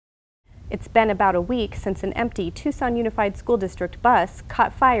It's been about a week since an empty Tucson Unified School District bus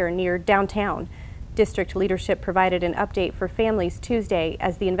caught fire near downtown. District leadership provided an update for families Tuesday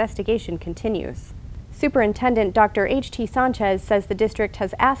as the investigation continues. Superintendent Dr. H.T. Sánchez says the district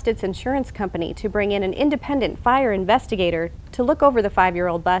has asked its insurance company to bring in an independent fire investigator to look over the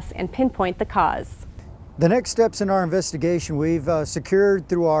 5-year-old bus and pinpoint the cause. The next steps in our investigation, we've secured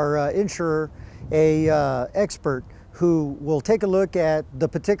through our insurer a expert who will take a look at the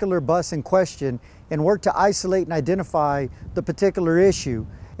particular bus in question and work to isolate and identify the particular issue.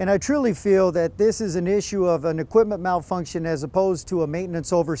 And I truly feel that this is an issue of an equipment malfunction as opposed to a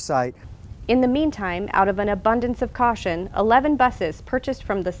maintenance oversight. In the meantime, out of an abundance of caution, 11 buses purchased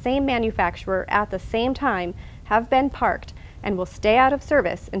from the same manufacturer at the same time have been parked and will stay out of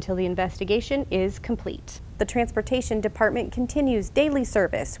service until the investigation is complete. The Transportation Department continues daily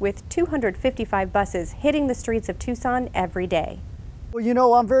service with 255 buses hitting the streets of Tucson every day. Well, you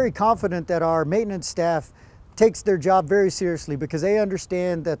know, I'm very confident that our maintenance staff takes their job very seriously because they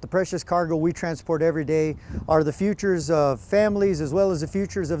understand that the precious cargo we transport every day are the futures of families as well as the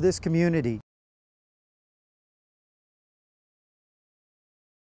futures of this community.